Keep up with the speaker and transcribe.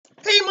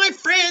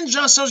again,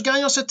 Jean-Serge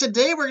Gagnon. So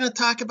today we're going to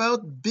talk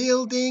about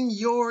building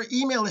your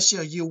email list.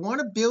 You want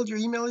to build your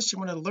email list, you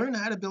want to learn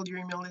how to build your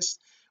email list.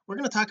 We're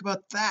going to talk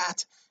about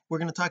that. We're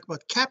going to talk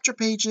about capture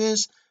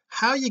pages,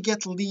 how you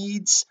get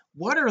leads,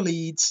 what are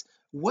leads,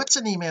 what's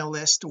an email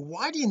list,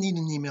 why do you need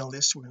an email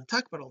list. We're going to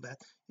talk about all that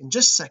in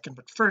just a second,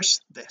 but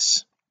first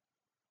this.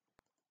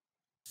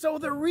 So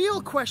the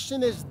real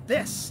question is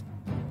this: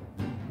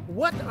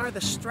 what are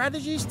the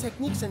strategies,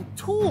 techniques, and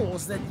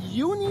tools that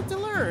you need to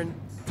learn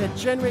to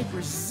generate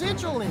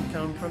residual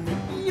income from the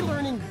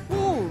e-learning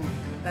boom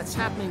that's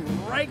happening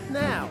right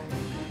now?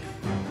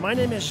 My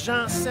name is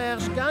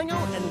Jean-Serge Gagnon,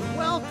 and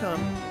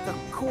welcome to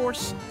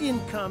Course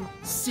Income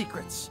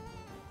Secrets.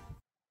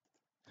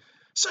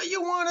 So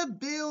you want to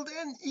build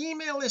an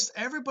email list.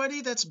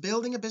 Everybody that's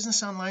building a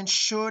business online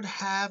should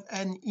have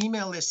an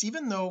email list,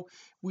 even though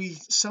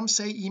some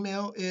say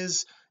email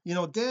is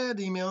dead,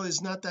 email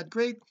is not that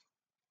great.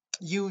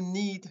 You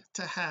need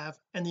to have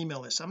an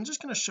email list. I'm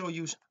just going to show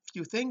you a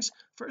few things.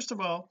 First of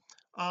all,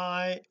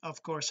 I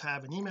of course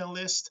have an email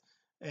list,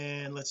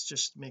 and let's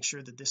just make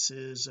sure that this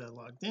is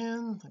logged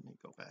in. Let me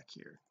go back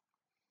here,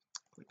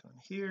 click on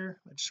here.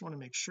 I just want to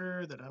make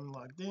sure that I'm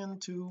logged in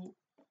to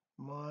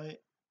my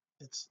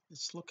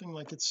it's looking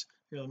like it's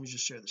here. Let me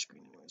just share the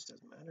screen anyways,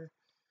 doesn't matter.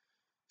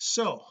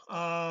 So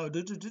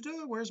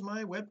where's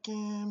my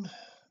webcam?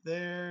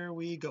 There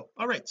we go.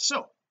 All right,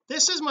 so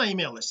this is my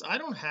email list. I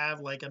don't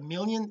have like a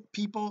million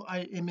people,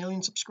 a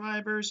million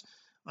subscribers.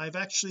 I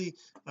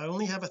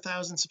only have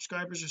 1,000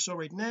 subscribers or so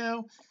right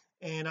now,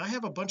 and I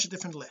have a bunch of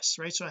different lists,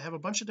 right? So I have a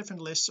bunch of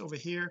different lists over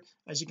here.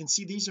 As you can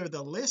see, these are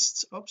the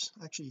lists. Oops,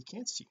 actually you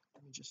can't see.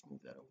 Let me just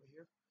move that over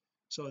here.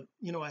 So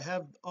I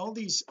have all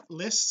these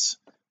lists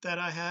that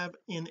I have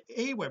in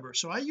Aweber.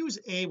 So I use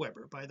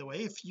Aweber, by the way.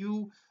 If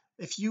you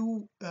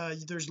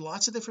there's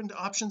lots of different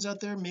options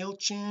out there,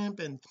 MailChimp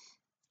and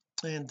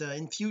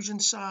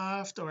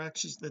Infusionsoft, or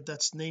actually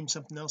that's named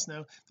something else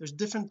now. There's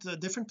different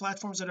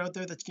platforms that are out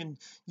there that you can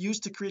use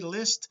to create a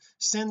list.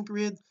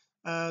 SendGrid,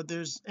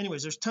 there's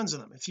tons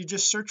of them. If you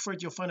just search for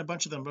it, you'll find a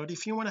bunch of them. But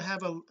if you want to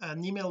have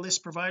an email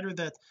list provider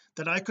that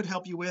I could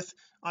help you with,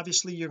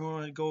 obviously you're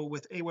going to go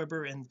with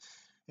Aweber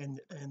and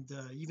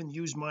even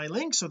use my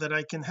link so that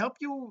I can help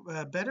you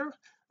better.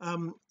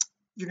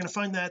 You're going to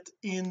find that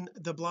in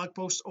the blog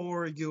post,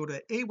 or go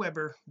to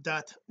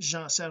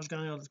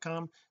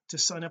aweber.jeansergegagnon.com to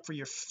sign up for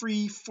your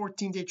free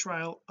 14-day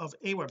trial of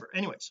Aweber.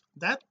 Anyways,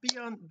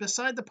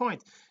 beside the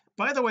point.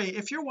 By the way,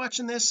 if you're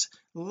watching this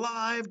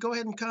live, go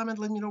ahead and comment,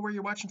 let me know where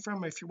you're watching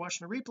from. Or if you're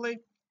watching a replay,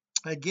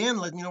 again,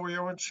 let me know where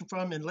you're watching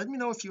from, and let me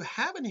know if you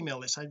have an email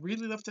list. I'd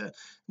really love to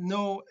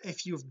know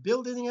if you've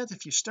built it yet,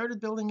 if you started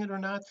building it or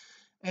not.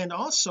 And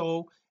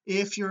also,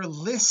 if you're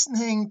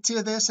listening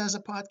to this as a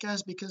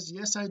podcast, because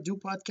yes, I do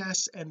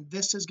podcasts, and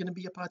this is going to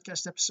be a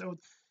podcast episode,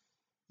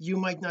 you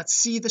might not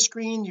see the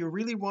screen. You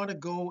really want to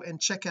go and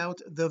check out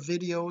the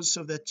videos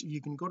so that you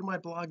can go to my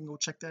blog and go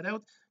check that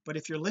out. But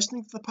if you're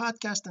listening to the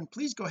podcast, then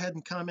please go ahead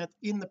and comment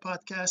in the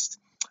podcast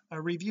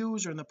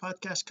reviews or in the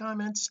podcast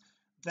comments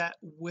that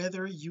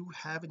whether you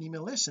have an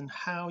email list and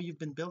how you've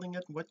been building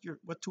it, what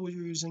tool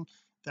you're using,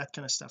 that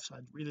kind of stuff. So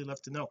I'd really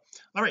love to know.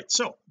 All right,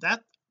 so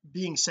that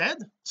being said,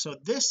 so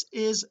this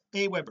is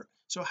Aweber.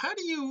 So how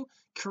do you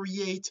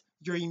create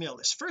your email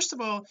list? First of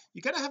all,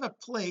 you got to have a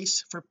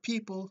place for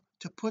people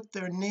to put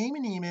their name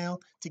and email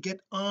to get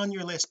on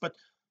your list. But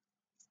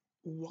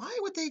why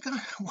would they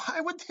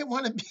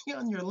want to be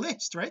on your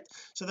list, right?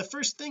 So the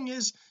first thing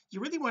is you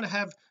really want to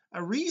have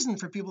a reason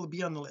for people to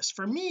be on the list.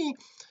 For me,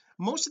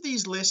 most of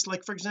these lists,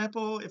 like for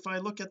example, if I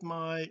look at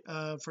my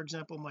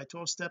my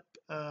 12-step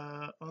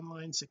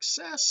online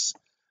success,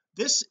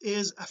 this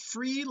is a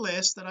free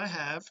list that I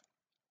have.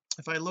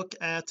 If I look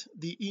at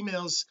the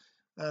emails,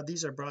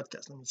 these are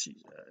broadcast. Let me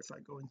see if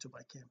I go into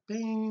my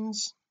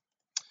campaigns,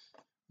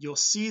 you'll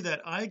see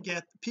that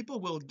people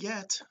will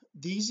get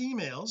these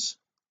emails.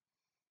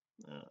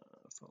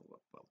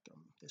 Follow-up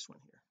welcome, this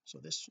one here. So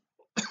this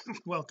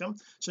welcome,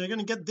 so you're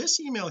going to get this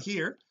email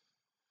here,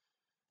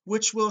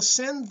 which will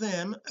send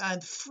them a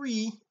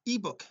free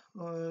ebook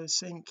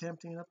saying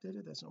campaign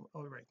updated. That's not,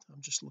 oh right, I'm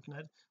just looking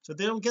at it. So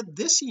they'll get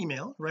this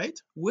email, right,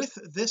 with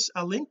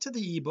a link to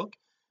the ebook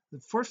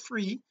for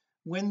free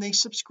when they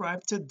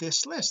subscribe to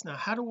this list. Now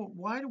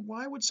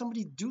why would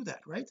somebody do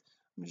that, right?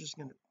 I'm just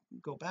going to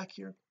go back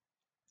here.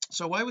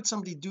 So why would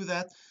somebody do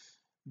that?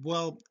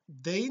 Well,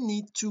 they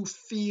need to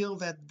feel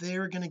that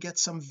they're going to get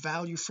some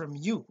value from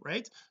you,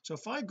 right? So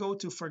if I go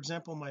to, for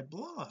example, my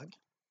blog,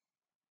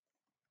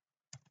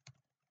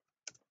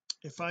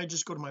 if I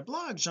just go to my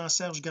blog,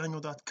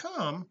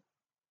 jeansergegagnon.com,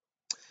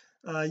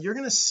 you're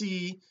going to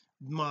see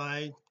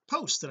my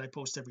posts that I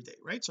post every day,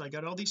 right? So I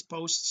got all these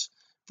posts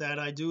that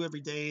I do every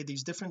day,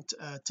 these different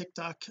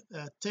TikTok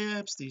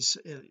tips, this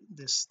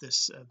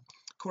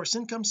course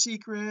income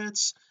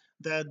secrets,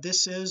 that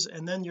this is,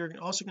 and then you're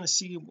also going to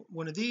see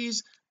one of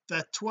these,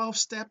 that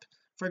 12-step,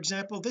 for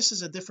example. This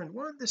is a different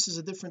word, this is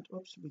a different,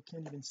 oops, we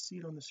can't even see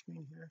it on the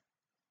screen here.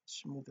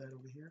 Let's move that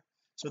over here.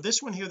 So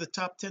this one here, the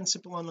top 10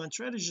 simple online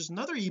strategies, is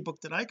another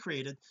ebook that I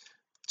created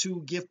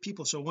to give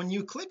people. So when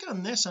you click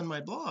on this on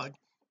my blog,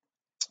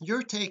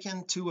 you're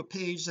taken to a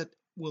page that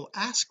will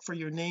ask for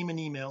your name and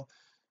email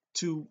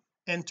to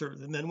enter,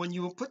 and then when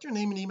you put your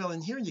name and email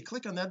in here and you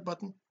click on that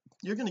button,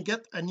 you're going to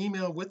get an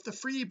email with the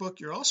free ebook.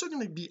 You're also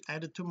going to be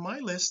added to my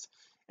list,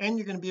 and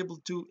you're going to be able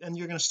to, and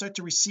you're going to start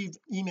to receive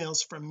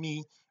emails from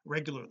me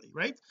regularly,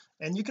 right?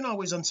 And you can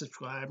always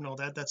unsubscribe and all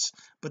that.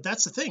 But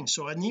that's the thing.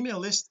 So an email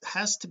list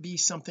has to be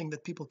something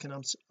that people can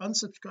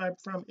unsubscribe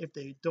from if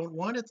they don't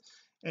want it,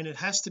 and it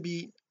has to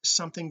be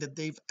something that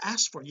they've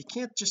asked for. You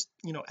can't just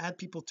add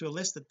people to a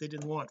list that they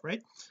didn't want,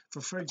 right?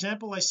 For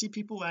example, I see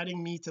people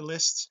adding me to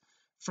lists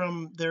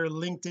from their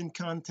LinkedIn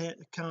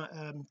contacts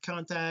and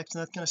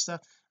that kind of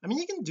stuff. I mean,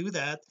 you can do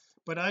that,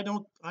 but I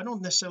don't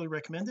necessarily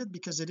recommend it,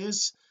 because it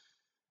is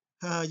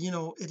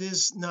it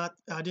is not,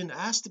 I didn't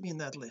ask to be in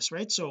that list,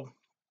 right? So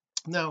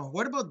now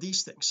what about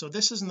these things? So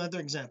this is another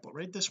example,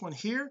 right? This one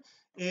here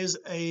is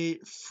a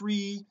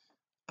free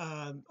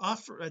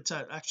offer. It's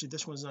actually,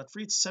 this one's not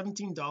free, it's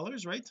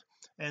 $17, right?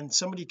 And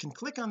somebody can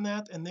click on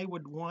that and they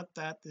would want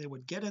that, they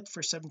would get it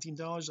for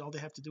 $17. All they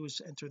have to do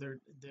is enter their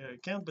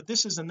account. But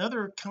this is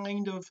another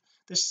kind of,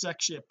 this is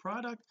actually a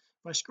product.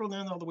 If I scroll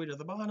down all the way to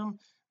the bottom,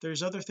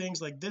 there's other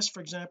things like this,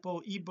 for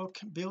example, ebook,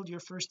 build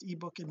your first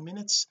ebook in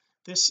minutes.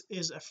 This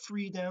is a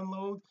free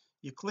download.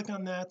 You click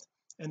on that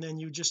and then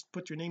you just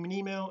put your name and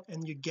email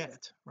and you get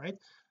it, right?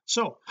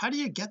 So how do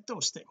you get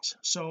those things?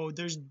 So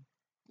there's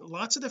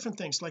lots of different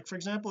things. Like, for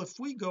example, if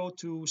we go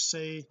to,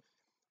 say,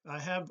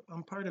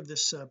 I'm part of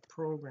this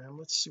program.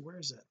 Let's see, where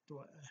is that? Do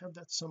I have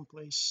that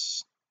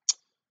someplace?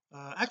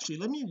 Actually,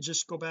 let me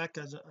just go back,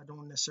 as I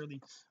don't necessarily,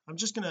 I'm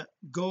just gonna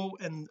go,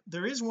 and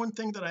there is one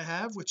thing that I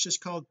have which is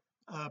called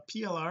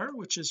PLR,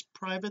 which is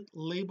private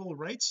label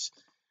rights.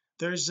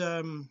 There's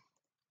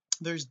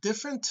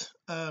different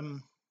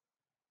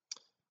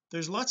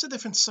there's lots of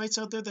different sites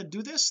out there that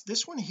do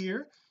this one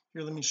here,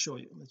 let me show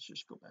you. Let's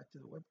just go back to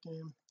the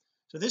webcam.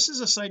 So this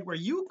is a site where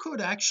you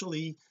could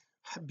actually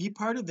be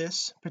part of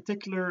this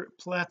particular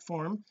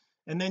platform,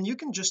 and then you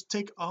can just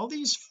take all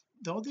these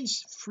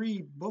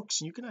free books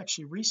and you can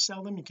actually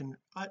resell them. You can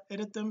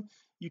edit them,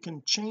 you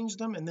can change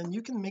them, and then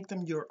you can make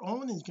them your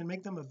own, and you can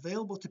make them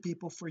available to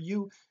people from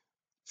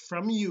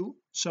you.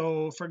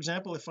 So for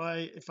example, if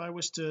I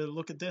was to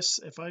look at this,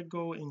 if I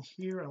go in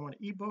here, I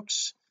want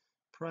ebooks,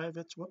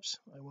 private,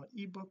 I want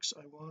ebooks,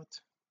 I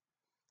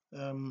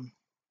want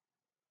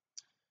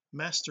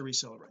master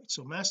resale rights.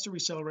 So master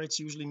resale rights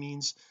usually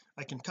means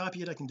I can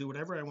copy it, I can do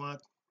whatever I want.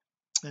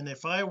 And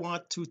if I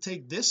want to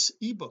take this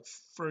ebook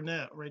for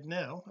right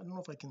now, I don't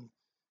know if I can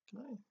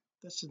I,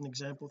 that's an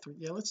example for,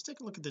 yeah, let's take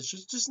a look at this,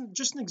 just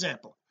an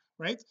example,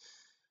 right?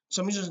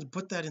 So I'm just going to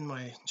put that in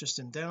my, just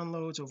in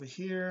downloads over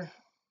here,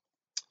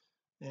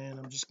 and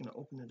I'm just going to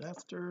open it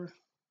after,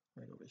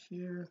 right over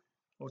here.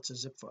 Oh, it's a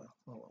zip file.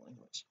 Oh well,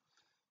 anyways,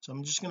 so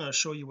I'm just going to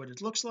show you what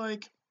it looks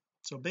like.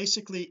 So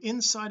basically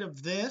inside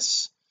of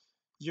this,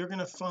 you're going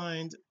to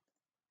find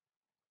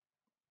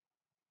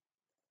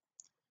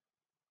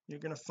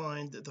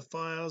the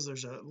files.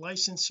 There's a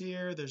license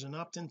here, there's an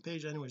opt-in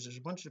page, anyways, there's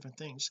a bunch of different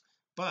things.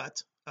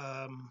 But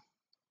there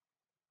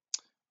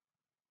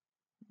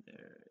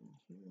in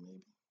here,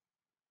 maybe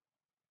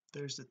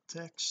there's the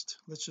text.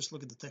 Let's just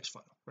look at the text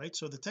file, right?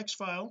 So the text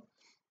file,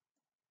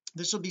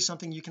 this will be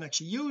something you can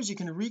actually use, you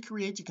can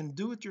recreate, you can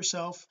do it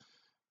yourself.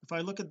 If I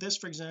look at this,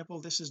 for example,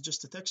 this is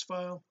just a text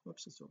file.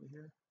 Whoops, it's over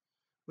here,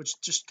 which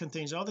just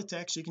contains all the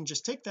text. You can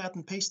just take that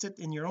and paste it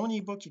in your own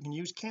ebook. You can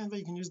use Canva,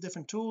 you can use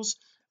different tools.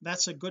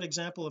 That's a good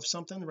example of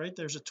something, right?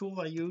 There's a tool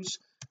I use,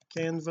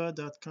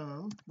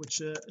 canva.com,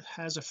 which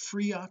has a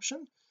free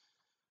option.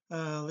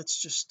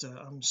 Let's just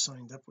I'm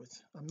signed up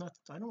with, I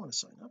don't want to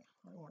sign up,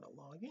 I want to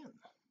log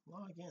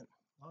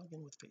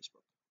in with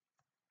Facebook.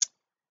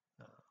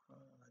 I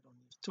don't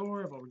need a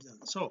tour, I've already done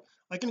it. So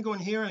I can go in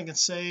here and I can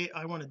say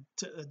I want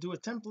to do a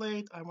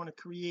template, I want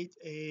to create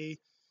a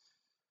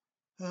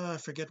I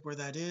forget where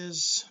that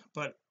is,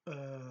 but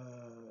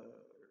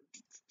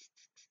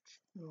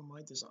all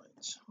my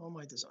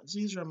designs,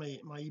 these are my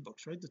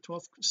ebooks, right? The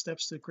 12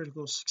 steps to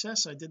critical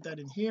success. I did that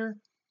in here,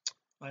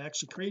 I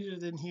actually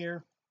created it in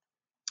here,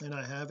 and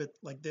I have it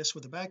like this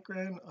with a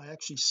background. I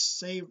actually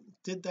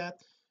did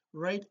that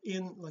right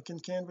in, like in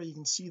Canva. You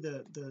can see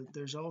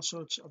there's all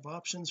sorts of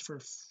options for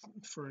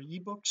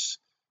ebooks.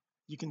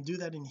 You can do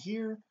that in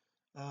here.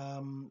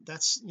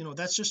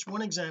 That's just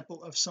one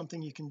example of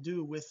something you can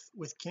do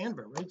with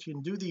Canva, right? You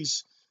can do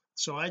these.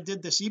 So I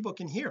did this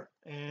ebook in here,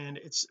 and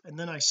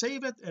then I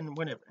save it and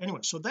whenever. Anyway,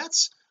 so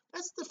that's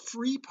the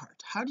free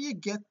part. How do you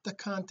get the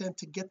content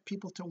to get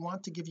people to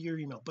want to give you your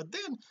email? But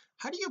then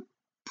how do you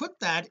put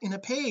that in a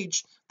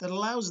page that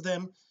allows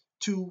them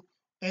to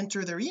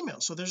enter their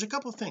email? So there's a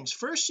couple of things.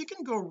 First, you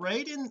can go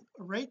right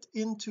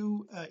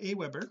into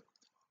Aweber,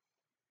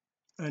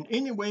 and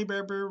in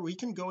Aweber we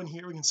can go in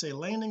here, we can say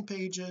landing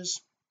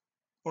pages,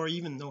 or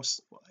even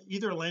those,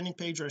 either a landing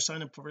page or a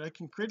sign up for it. I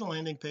can create a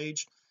landing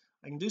page.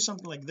 I can do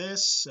something like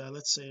this.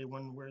 Let's say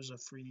where's a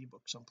free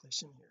ebook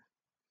someplace in here,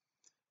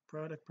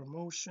 product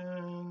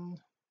promotion,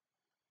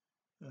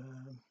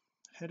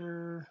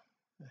 header,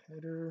 a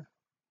header.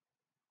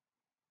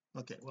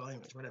 Okay, well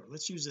anyways, whatever,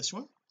 let's use this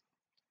one.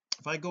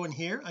 If I go in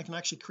here, I can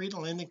actually create a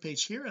landing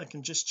page here. I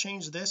can just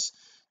change this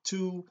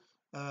to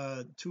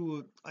I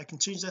can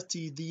change that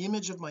to the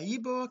image of my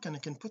ebook, and I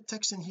can put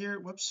text in here.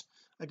 Whoops,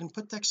 I can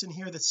put text in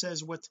here that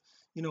says what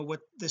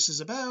what this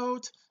is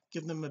about,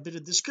 give them a bit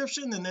of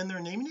description, and then their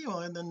name and email,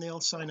 and then they'll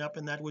sign up,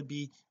 and that would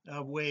be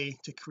a way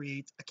to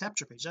create a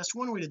capture page. That's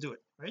one way to do it,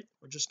 right?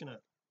 We're just gonna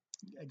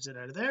exit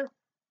out of there.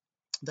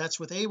 That's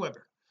with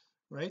Aweber,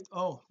 right?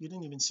 Oh, you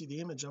didn't even see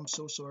the image, I'm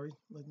so sorry.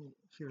 Let me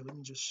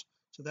just,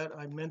 so that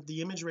I meant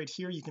the image right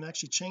here. You can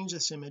actually change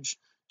this image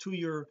to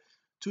your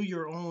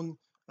own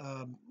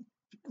um,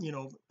 you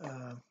know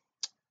uh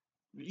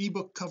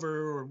ebook cover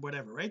or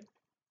whatever, right?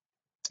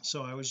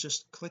 So I was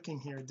just clicking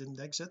here, it didn't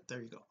exit.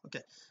 There you go.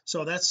 Okay,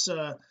 so that's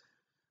a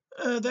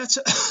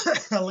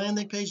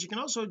landing page. You can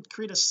also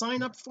create a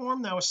sign up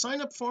form. Now a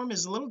sign up form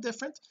is a little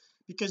different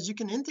because you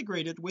can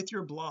integrate it with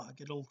your blog.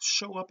 It'll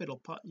show up, it'll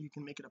pop, you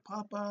can make it a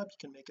pop-up, you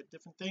can make it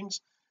different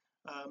things.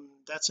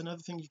 That's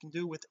another thing you can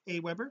do with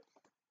Aweber.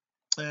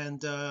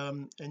 And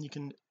you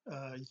can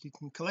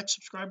collect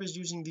subscribers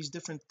using these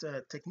different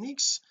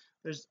techniques.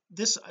 There's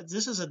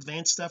this is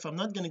advanced stuff. I'm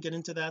not going to get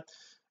into that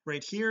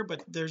right here,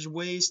 but there's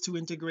ways to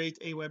integrate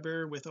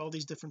Aweber with all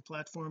these different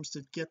platforms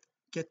to get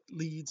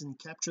leads and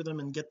capture them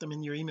and get them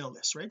in your email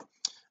list, right?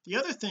 The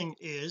other thing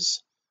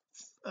is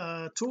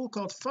a tool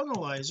called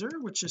Funnelizer,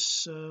 which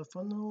is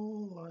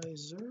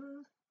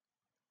Funnelizer.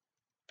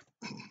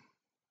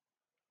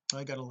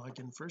 I gotta log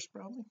in first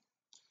probably,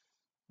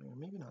 or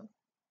maybe not.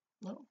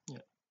 No, yeah,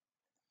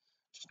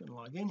 just gonna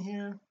log in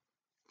here.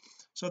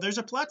 So there's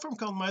a platform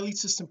called My Lead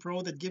System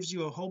Pro that gives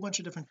you a whole bunch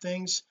of different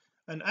things.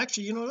 And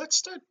actually,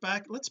 let's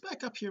back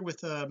up here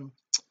with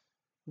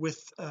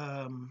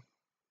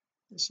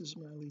this is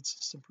My Lead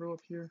System Pro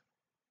up here.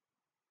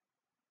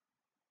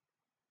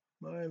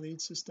 My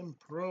Lead System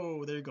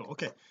Pro, there you go.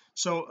 Okay,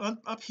 so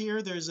up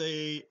here there's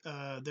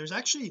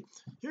actually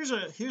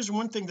here's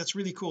one thing that's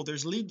really cool.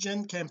 There's lead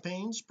gen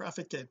campaigns,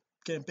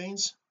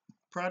 campaigns,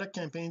 product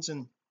campaigns,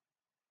 and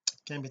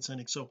campaign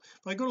sending. So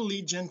if I go to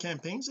lead gen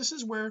campaigns, this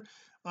is where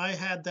I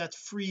had that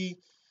free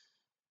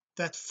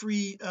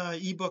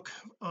ebook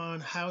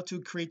on how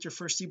to create your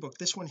first ebook.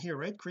 This one here,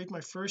 right? Create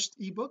my first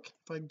ebook.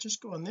 If I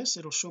just go on this,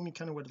 it'll show me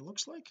kind of what it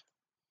looks like.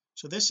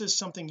 So this is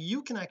something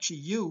you can actually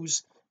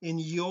use in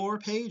your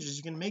pages.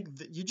 You can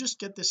you just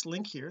get this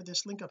link here,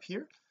 this link up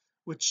here,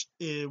 which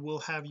will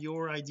have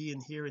your ID in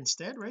here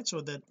instead, right?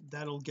 So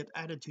that'll get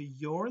added to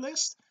your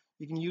list.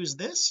 You can use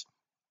this,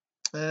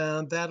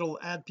 and that'll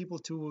add people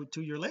to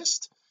your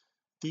list.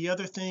 The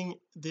other thing,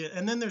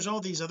 and then there's all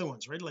these other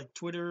ones, right? Like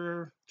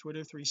Twitter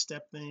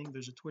 3-step thing.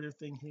 There's a Twitter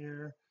thing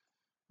here,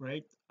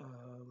 right?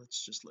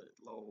 Let's just let it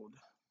load.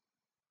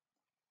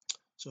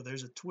 So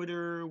there's a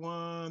Twitter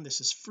one.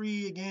 This is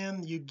free.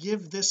 Again, you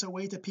give this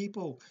away to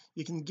people.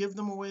 You can give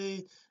them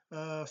away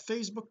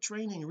Facebook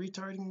training,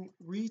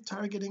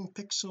 retargeting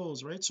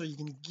pixels, right? So you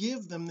can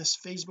give them this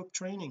Facebook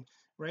training,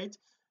 right?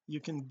 You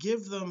can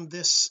give them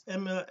this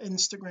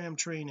Instagram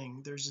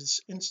training. There's this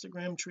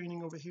Instagram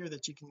training over here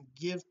that you can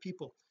give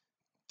people.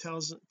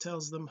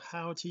 Tells them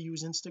how to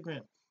use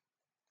Instagram.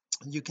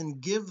 You can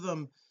give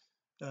them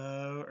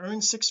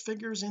earn 6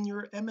 figures in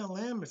your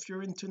MLM. If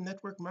you're into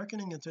network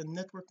marketing, into a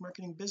network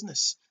marketing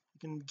business, you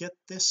can get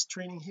this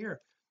training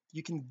here.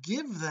 You can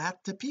give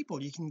that to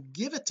people. You can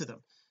give it to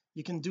them.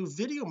 You can do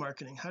video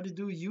marketing, how to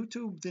do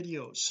YouTube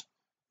videos,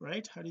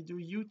 right? How to do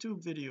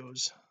YouTube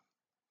videos.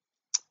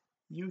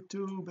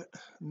 YouTube, a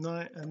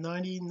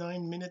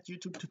 99-minute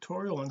YouTube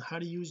tutorial on how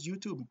to use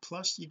YouTube,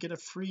 plus you get a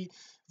free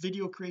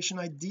video creation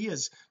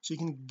ideas. So you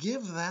can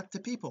give that to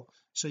people.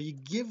 So you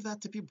give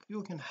that to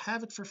people can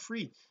have it for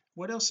free.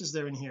 What else is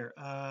there in here?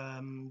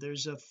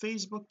 There's a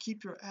Facebook,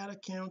 keep your ad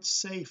account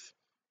safe,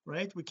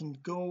 right? We can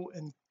go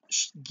and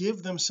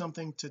give them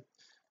something to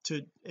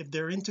if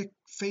they're into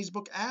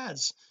Facebook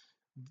ads,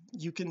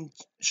 you can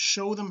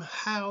show them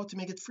how to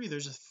make it free.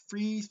 There's a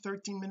free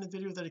 13-minute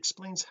video that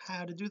explains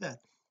how to do that.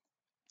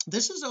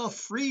 This is all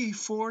free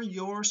for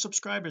your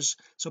subscribers,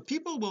 so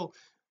people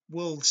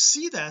will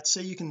see that,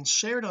 say you can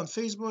share it on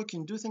Facebook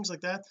and do things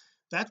like that.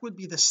 That would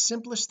be the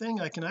simplest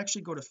thing. I can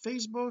actually go to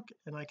Facebook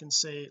and I can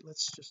say,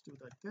 let's just do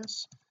it like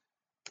this,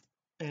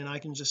 and I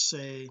can just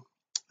say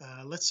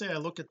let's say I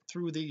look at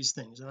through these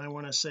things and I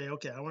want to say,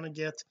 okay, I want to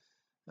get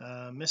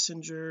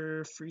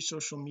Messenger free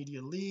social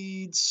media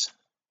leads.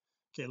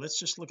 Okay, let's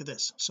just look at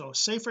this. So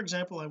say for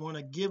example I want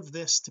to give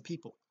this to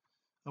people.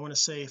 I want to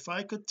say, if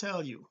I could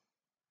tell you,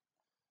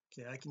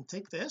 okay, I can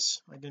take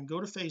this, I can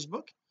go to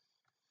Facebook,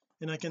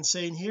 and I can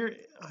say in here,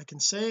 I can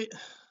say,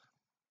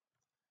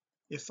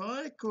 if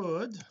I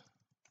could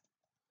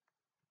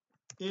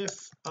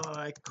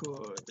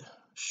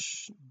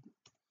show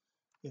you,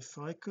 if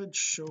I could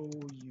show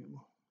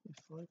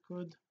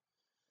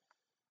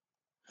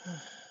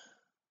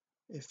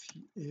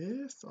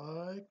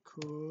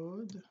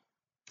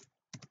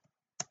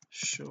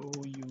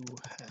you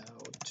how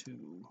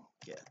to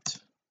get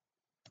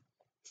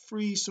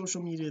free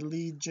social media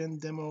lead gen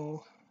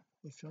demo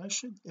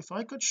if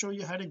I could show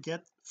you how to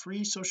get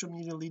free social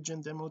media lead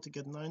gen demo to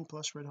get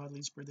 9+ red hot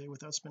leads per day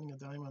without spending a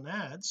dime on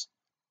ads,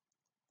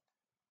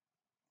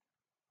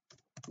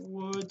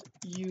 would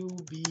you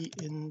be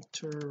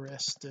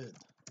interested?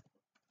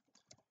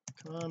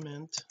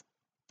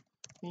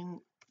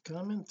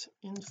 comment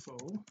info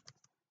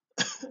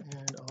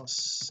and I'll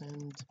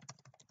send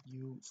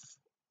you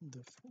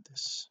the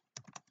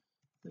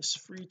this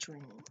free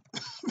training.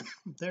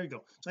 There you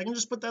go. So I can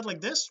just put that like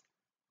this.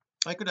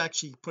 I could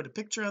actually put a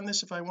picture on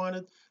this if I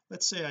wanted.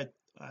 Let's say I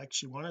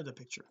actually wanted a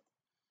picture.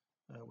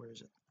 Where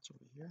is it? It's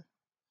over here.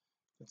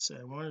 Let's say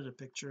I wanted a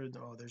picture.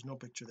 Oh, there's no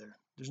picture there.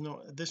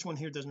 This one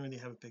here doesn't really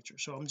have a picture,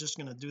 so I'm just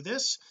going to do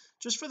this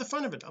just for the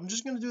fun of it. I'm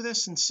just going to do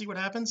this and see what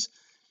happens.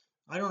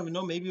 I don't even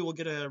know, maybe we'll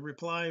get a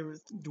reply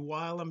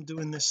while I'm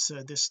doing this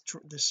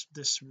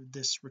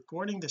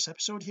recording, this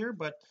episode here.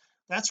 But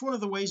that's one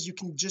of the ways you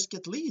can just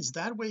get leads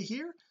that way.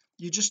 Here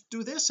you just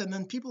do this, and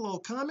then people will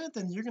comment,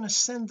 and you're going to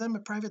send them a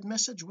private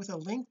message with a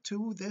link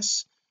to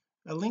this.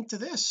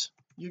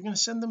 You're going to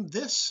send them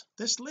this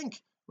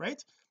link,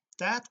 right?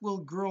 That will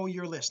grow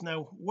your list.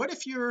 Now what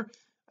if you're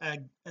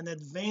an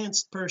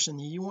advanced person,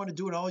 you want to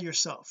do it all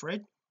yourself,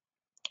 right?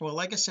 Well,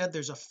 like I said,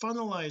 there's a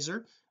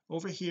funnelizer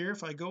over here.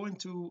 If I go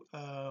into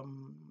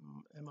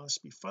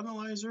MLSP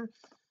funnelizer,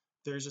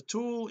 there's a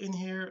tool in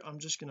here. I'm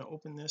just going to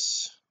open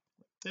this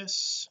like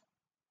this.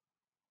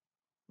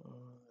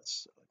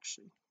 That's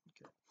actually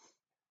okay.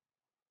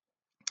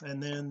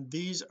 And then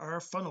these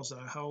are funnels.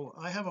 How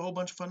I have a whole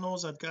bunch of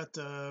funnels. I've got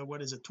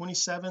what is it,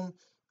 27?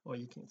 Oh,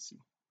 you can't see.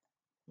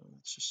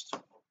 It's just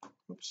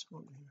oops,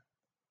 over here.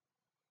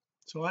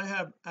 So I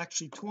have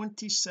actually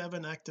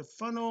 27 active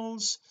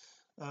funnels,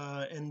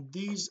 and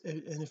these,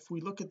 and if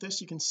we look at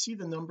this, you can see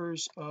the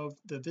numbers of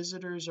the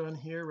visitors on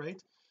here, right?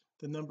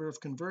 The number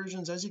of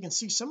conversions. As you can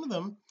see, some of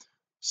them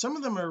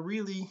are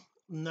really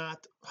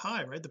not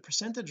high, right? The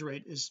percentage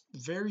rate is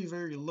very,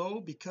 very low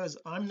because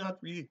I'm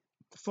not really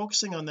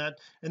focusing on that.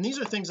 And these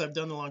are things I've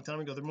done a long time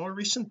ago. The more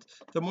recent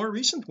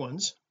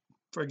ones,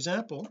 for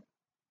example,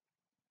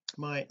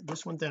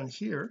 this one down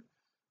here,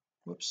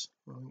 whoops,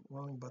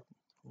 wrong button,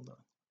 hold on,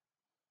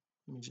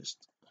 let me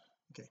just,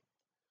 okay,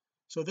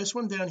 so this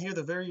one down here,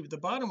 the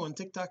bottom one,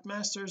 TikTok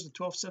Masters, the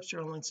 12 steps to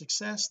your online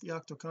success, the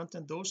Octo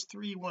content, those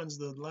three ones,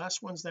 the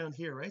last ones down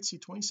here, right? See,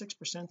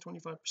 26%,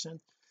 25%,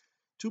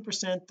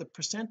 2%. The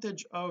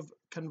percentage of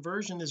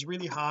conversion is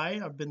really high.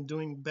 I've been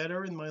doing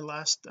better in my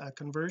last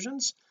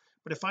conversions.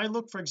 But if I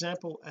look, for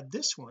example, at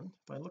this one,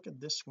 if I look at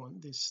this one,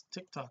 this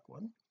TikTok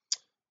one,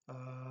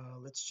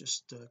 let's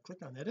just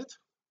click on edit.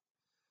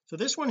 So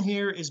this one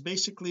here is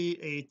basically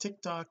a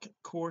TikTok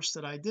course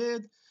that I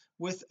did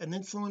with an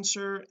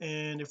influencer,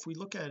 and if we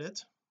look at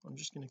it, I'm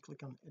just going to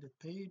click on edit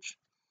page.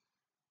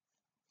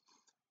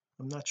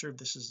 I'm not sure if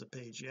this is the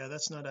page. Yeah,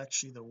 that's not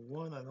actually the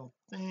one. I don't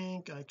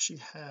think I actually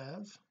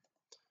have.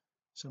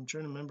 So I'm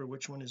trying to remember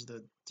which one is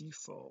the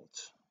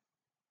default.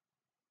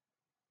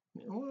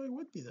 Well, it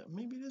would be that,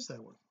 maybe it is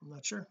that one. I'm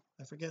not sure,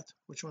 I forget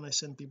which one I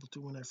send people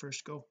to when I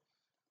first go.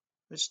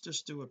 Let's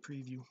just do a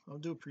preview. I'll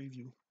do a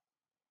preview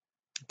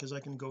because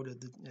I can go to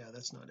yeah,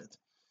 that's not it.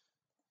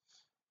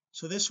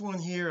 So this one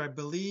here, I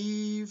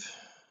believe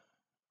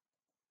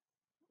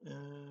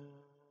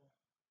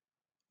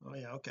oh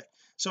yeah, okay.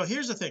 So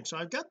here's the thing. So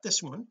I've got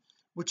this one,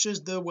 which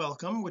is the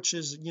welcome, which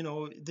is,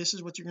 this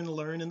is what you're going to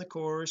learn in the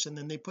course, and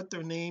then they put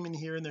their name in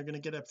here and they're going to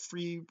get a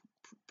free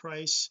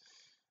price.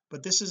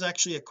 But this is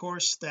actually a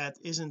course that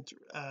isn't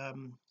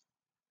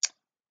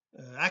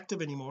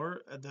active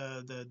anymore.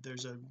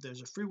 There's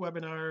a free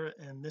webinar,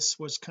 and this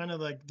was kind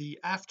of like the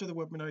after the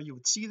webinar you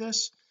would see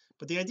this.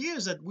 But the idea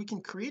is that we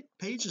can create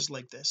pages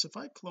like this. If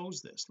I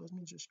close this, let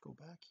me just go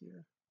back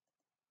here.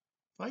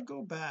 If I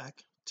go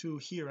back to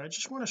here, I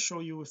just want to show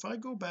you, if I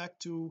go back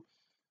to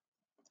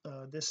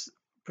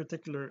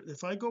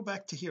if I go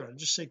back to here, I'll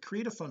just say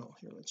create a funnel.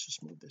 Here, let's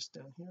just move this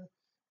down here.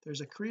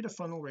 There's a create a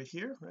funnel right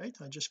here, right?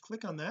 I just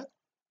click on that,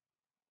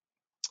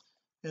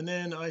 and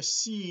then I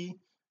see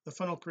the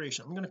funnel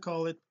creation. I'm going to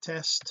call it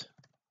test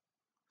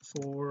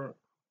for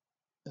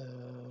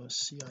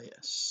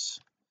CIS.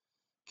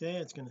 Okay,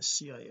 it's going to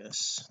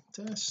CIS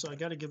test, so I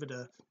got to give it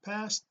a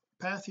path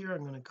here.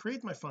 I'm going to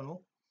create my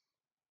funnel,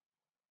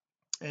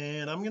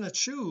 and I'm going to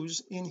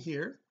choose in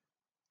here.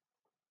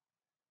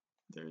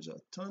 There's a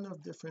ton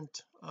of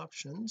different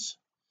options.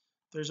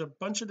 There's a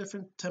bunch of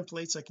different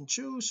templates I can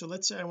choose. So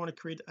let's say I want to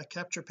create a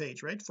capture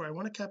page, right? I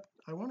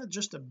want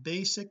just a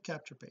basic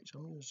capture page.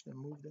 I'm just going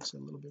to move this a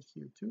little bit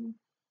here too.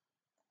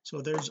 So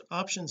there's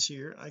options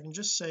here. I can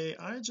just say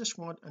I just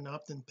want an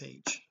opt-in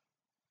page.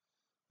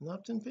 An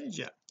opt-in page,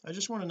 yeah, I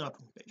just want an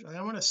opt-in page.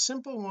 I want a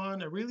simple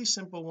one, a really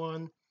simple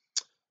one.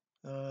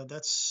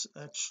 That's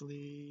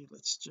actually,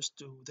 let's just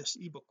do this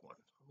ebook one.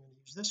 I'm going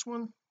to use this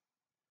one.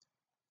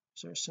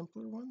 Is there a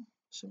simpler one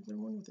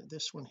with it?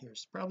 This one here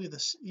is probably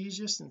the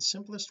easiest and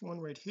simplest one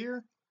right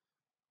here.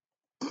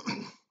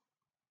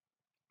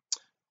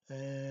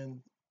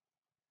 And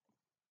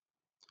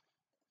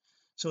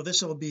so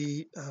this will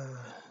be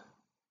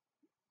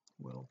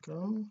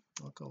welcome.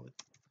 I'll call it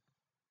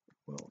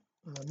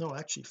no,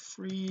 actually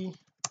free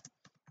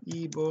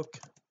ebook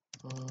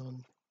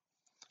on,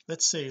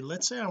 let's say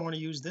I want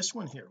to use this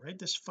one here, right,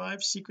 this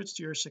 5 secrets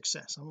to your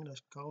success. I'm going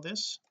to call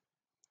this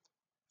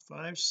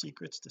 5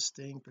 secrets to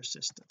staying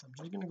persistent. I'm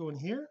just going to go in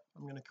here,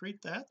 I'm going to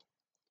create that.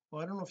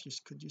 Well, I don't know if you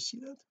could you see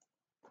that.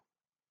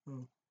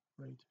 Oh,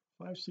 right,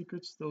 5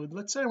 secrets. So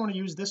let's say I want to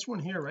use this one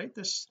here, right,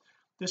 this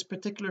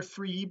particular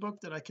free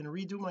ebook that I can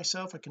redo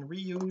myself, I can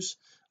reuse.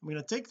 I'm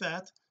going to take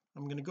that,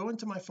 I'm going to go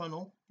into my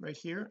funnel right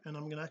here, and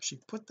I'm going to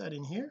actually put that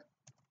in here,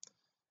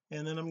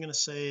 and then I'm going to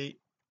say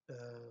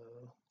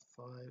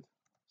 5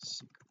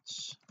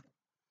 secrets,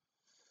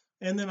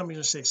 and then I'm going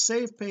to say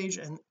save page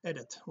and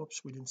edit.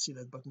 Whoops, we didn't see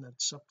that button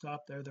that's up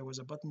top there was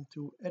a button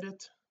to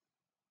edit.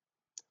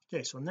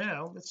 Okay, so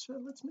now let's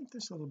make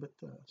this a little bit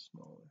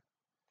smaller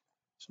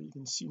so you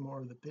can see more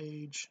of the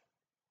page.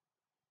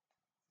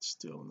 It's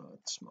still not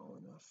small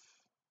enough.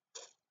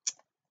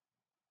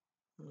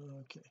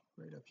 Okay,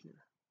 right up here.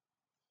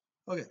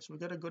 Okay, so we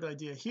got a good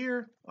idea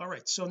here. All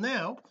right, so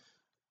now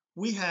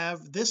we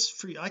have this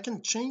free, I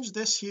can change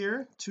this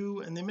here to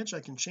an image, I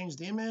can change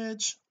the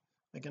image,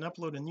 I can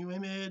upload a new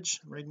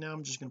image. Right now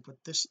I'm just going to put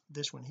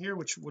this one here,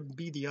 which would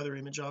be the other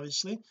image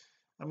obviously.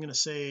 I'm going to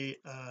say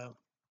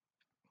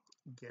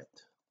get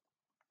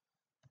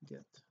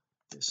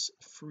this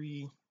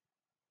free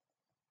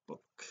book.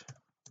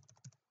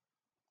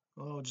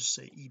 I'll just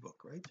say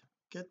ebook, right,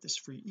 get this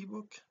free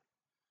ebook,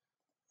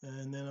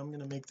 and then I'm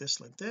going to make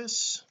this like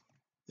this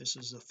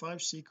is the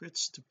 5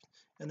 secrets to,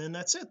 and then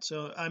that's it.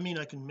 So I mean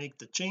I can make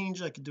the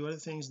change, I could do other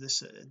things,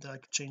 this I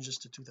could change this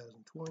to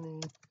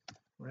 2020,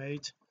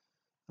 right,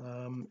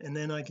 and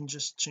then I can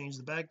just change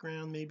the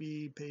background,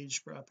 maybe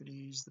page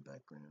properties, the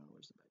background,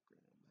 where's the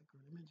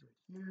background image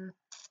right here.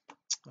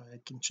 I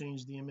can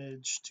change the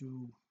image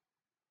to,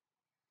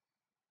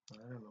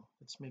 I don't know,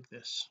 let's make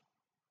this,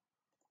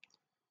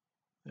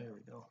 there we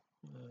go.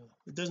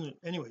 It doesn't,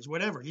 anyways,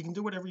 whatever, you can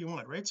do whatever you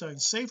want, right, so I can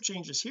save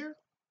changes here,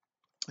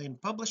 I can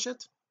publish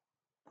it.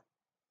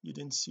 You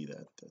didn't see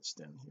that, that's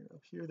down here.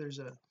 Up here there's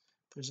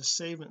a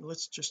save, and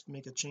let's just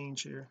make a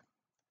change here.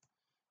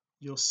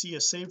 You'll see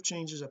a save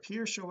changes up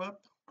here show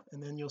up,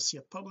 and then you'll see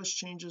a publish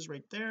changes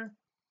right there,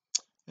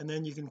 and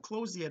then you can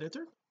close the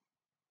editor,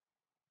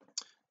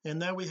 and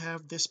now we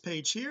have this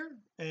page here,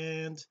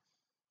 and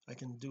I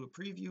can do a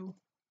preview.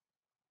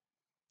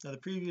 Now the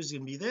preview is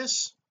going to be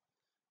this,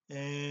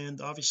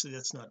 and obviously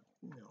that's not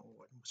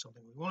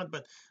something we want,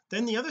 but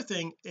then the other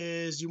thing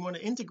is you want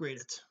to integrate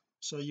it.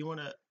 So you want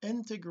to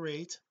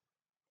integrate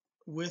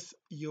with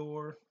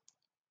your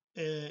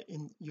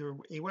in your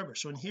Aweber.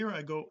 So in here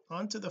I go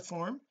onto the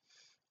form,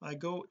 I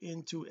go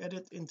into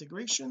edit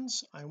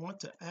integrations, I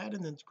want to add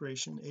an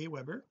integration,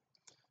 Aweber.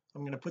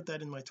 I'm going to put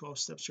that in my 12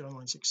 steps to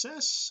online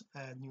success,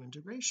 add new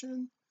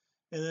integration,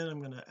 and then I'm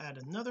going to add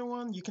another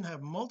one. You can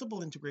have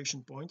multiple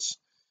integration points,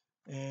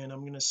 and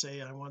I'm going to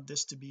say I want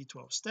this to be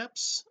 12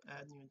 steps,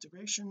 add new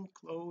integration,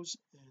 close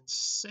and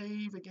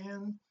save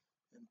again,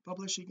 and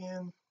publish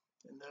again.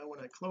 And now when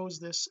I close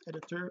this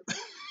editor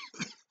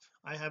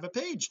I have a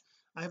page,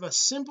 I have a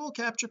simple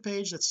capture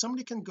page that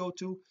somebody can go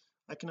to.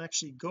 I can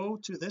actually go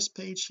to this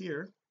page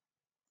here,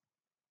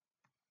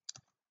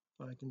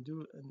 I can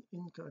do an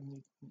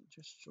incognito,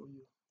 just show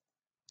you.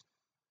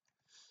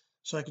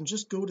 So I can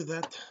just go to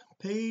that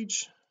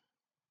page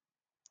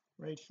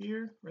right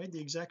here, right, the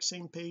exact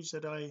same page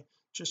that I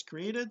just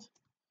created,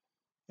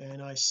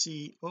 and I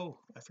see, oh,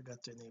 I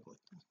forgot to enable it.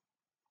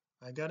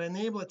 I gotta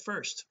enable it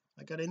first,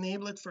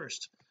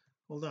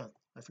 hold on,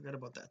 I forgot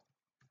about that.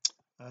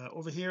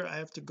 Over here I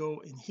have to go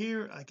in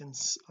here, I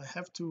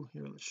have to,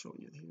 here, let's show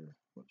you here,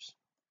 whoops,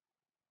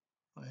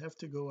 I have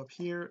to go up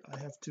here, I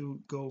have to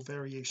go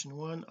variation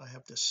 1, I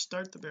have to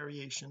start the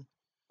variation,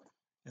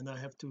 and I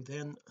have to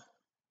then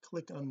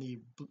click on the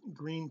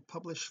green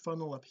publish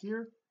funnel up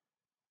here,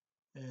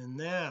 and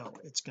now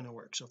it's going to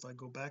work. So if I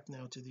go back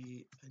now to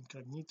the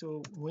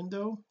incognito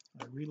window,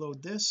 I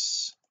reload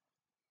this,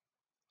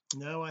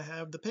 now I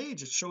have the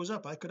page, it shows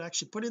up. I could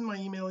actually put in my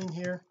email in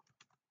here,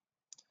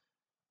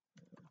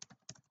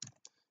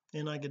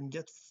 and I can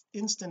get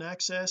instant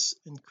access,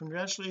 and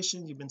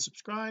congratulations, you've been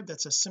subscribed.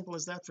 That's as simple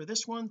as that for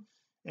this one.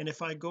 And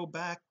if I go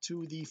back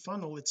to the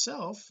funnel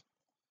itself,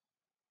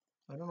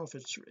 I don't know if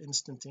it's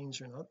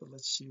instantaneous or not, but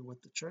let's see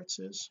what the chart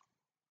says.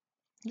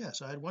 Yeah,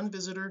 so I had 1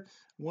 visitor,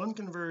 1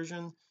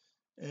 conversion,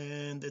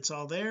 and it's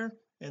all there.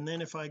 And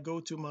then if I go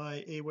to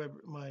my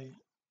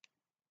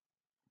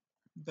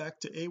back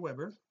to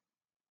Aweber,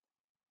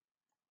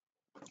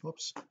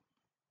 whoops,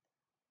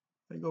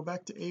 I go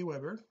back to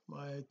Aweber,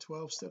 my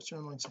 12 steps to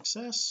online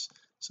success,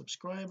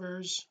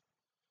 subscribers,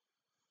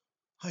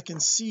 I can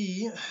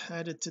see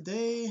added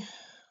today,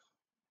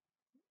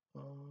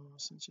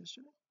 since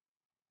yesterday,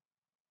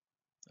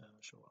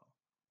 show all.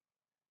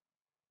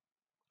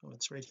 Oh,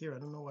 it's right here. I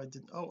don't know why I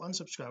didn't, oh,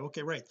 unsubscribe,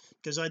 okay, right,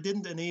 because I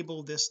didn't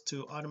enable this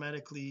to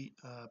automatically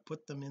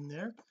put them in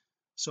there.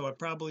 So I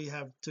probably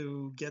have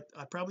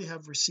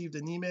received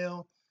an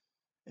email,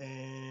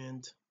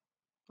 and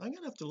I'm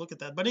gonna have to look at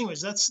that. But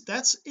anyways,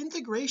 that's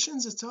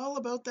integrations, it's all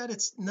about that.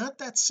 It's not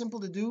that simple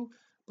to do,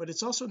 but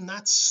it's also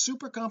not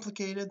super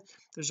complicated.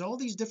 There's all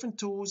these different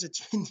tools that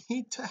you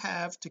need to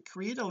have to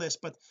create a list,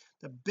 but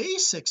the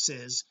basics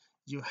is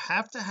you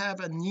have to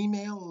have an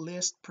email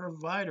list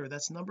provider.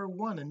 That's number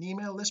one, an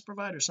email list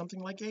provider,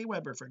 something like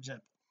Aweber, for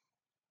example.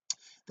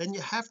 Then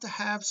you have to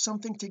have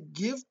something to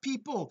give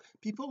people.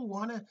 People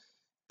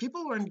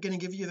aren't going to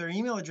give you their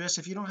email address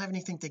if you don't have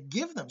anything to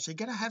give them, so you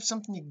got to have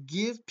something to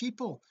give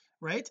people,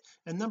 right?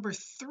 And number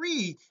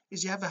three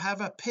is you have to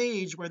have a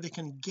page where they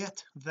can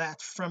get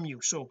that from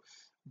you. So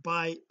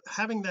by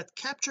having that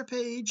capture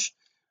page,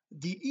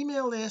 the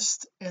email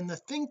list, and the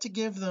thing to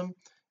give them,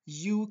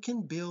 you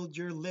can build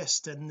your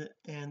list. And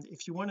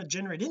if you want to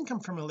generate income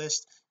from a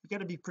list, you got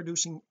to be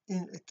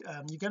you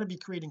got to be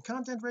creating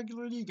content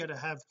regularly. You got to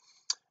have,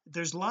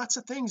 there's lots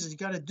of things that you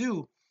got to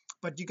do,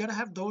 but you got to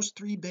have those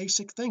three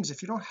basic things.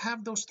 If you don't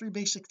have those three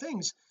basic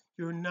things,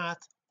 you're not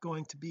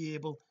going to be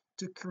able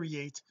to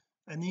create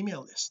an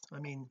email list. I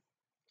mean,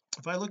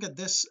 if I look at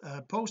this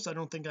post, I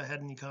don't think I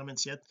had any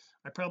comments yet.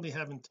 I probably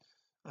haven't.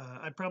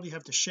 I probably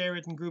have to share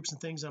it in groups and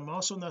things. I'm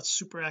also not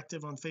super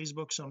active on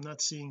Facebook, so I'm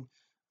not seeing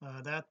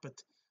that.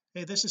 But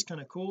hey, this is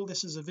kind of cool.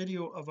 This is a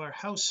video of our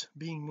house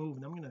being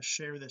moved. I'm going to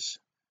share this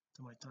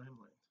to my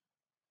timeline.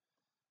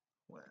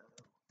 Wow.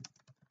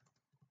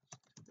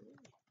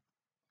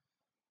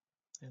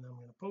 And I'm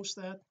going to post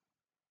that.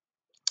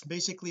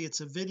 Basically,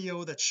 it's a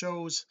video that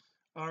shows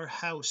our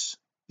house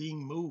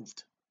being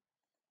moved.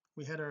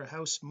 We had our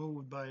house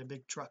moved by a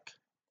big truck.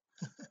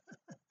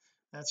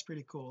 That's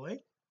pretty cool, eh?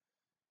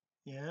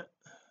 Yeah.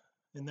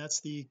 And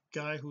that's the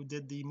guy who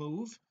did the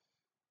move.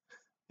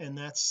 And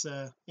that's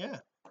yeah,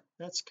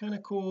 that's kind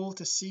of cool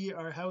to see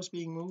our house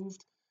being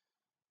moved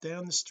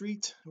down the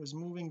street. It was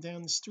moving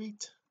down the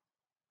street.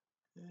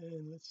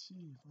 And let's see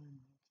if I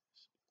make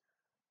this.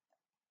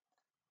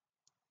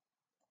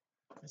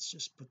 Let's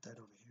just put that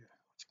over here.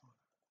 What's going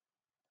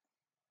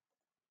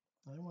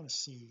on? I want to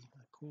see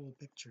a cool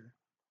picture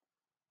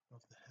of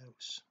the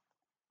house.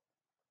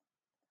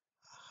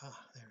 Aha,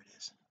 there it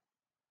is.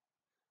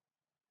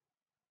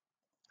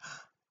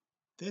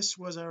 This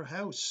was our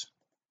house.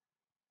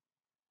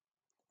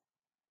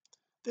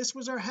 This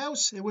was our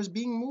house. It was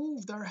being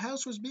moved. Our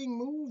house was being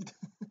moved.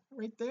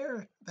 Right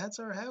there, that's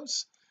our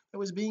house that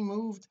was being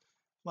moved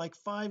like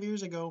 5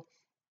 years ago.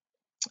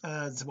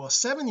 Well,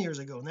 7 years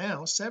ago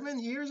now. 7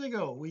 years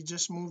ago we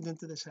just moved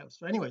into this house.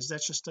 So anyways,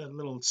 that's just a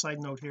little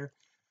side note here.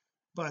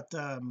 But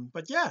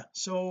yeah,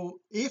 so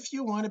if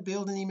you want to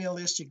build an email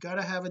list, you got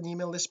to have an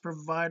email list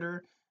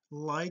provider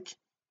like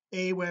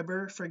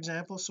Aweber, for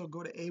example. So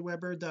go to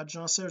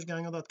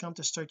aweber.jeansergegagnon.com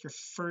to start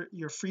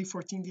your free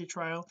 14-day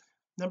trial.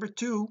 Number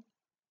two,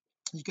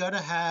 you got to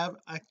have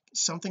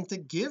something to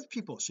give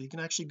people, so you can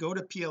actually go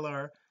to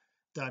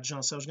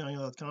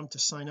plr.jeansergegagnon.com to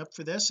sign up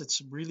for this.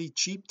 It's really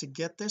cheap to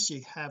get this.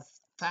 You have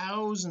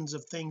thousands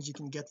of things you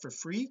can get for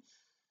free.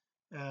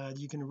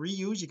 You can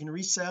reuse, you can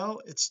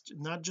resell. It's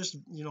not just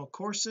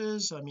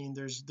courses. I mean,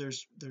 there's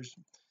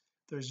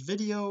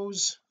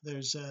videos,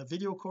 there's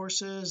video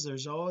courses,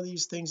 there's all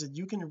these things that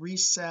you can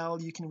resell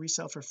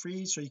for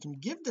free. So you can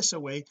give this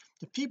away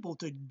to people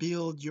to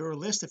build your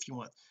list if you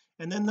want.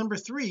 And then number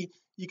three,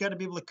 you got to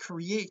be able to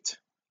create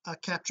a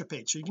capture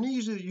page. So you can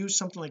use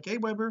something like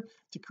Aweber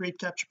to create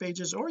capture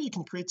pages, or you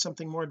can create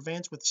something more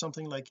advanced with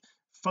something like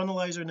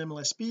Funnelizer and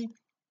MLSP.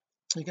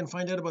 You can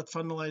find out about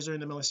Funnelizer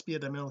and MLSP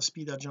at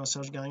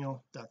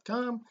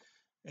mlsp.jeansergegagnon.com,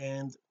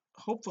 and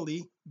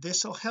hopefully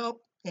this will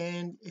help.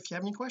 And if you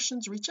have any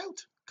questions, reach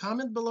out,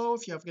 comment below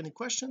if you have any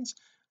questions.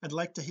 I'd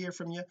like to hear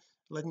from you.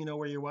 Let me know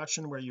where you're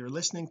watching, where you're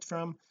listening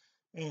from,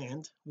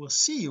 and we'll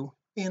see you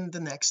in the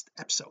next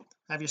episode.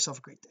 Have yourself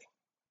a great day.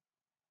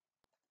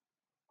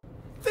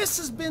 This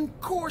has been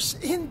Course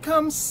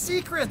Income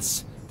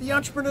Secrets, the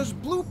entrepreneur's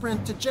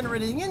blueprint to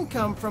generating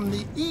income from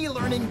the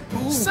e-learning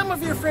boom. Some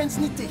of your friends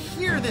need to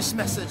hear this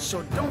message,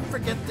 so don't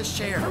forget to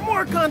share. For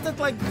more content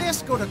like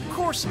this, go to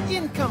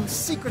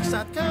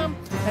CourseIncomeSecrets.com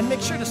and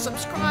make sure to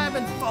subscribe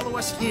and follow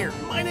us here.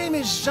 My name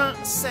is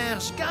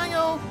Jean-Serge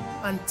Gagnon.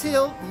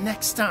 Until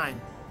next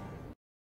time.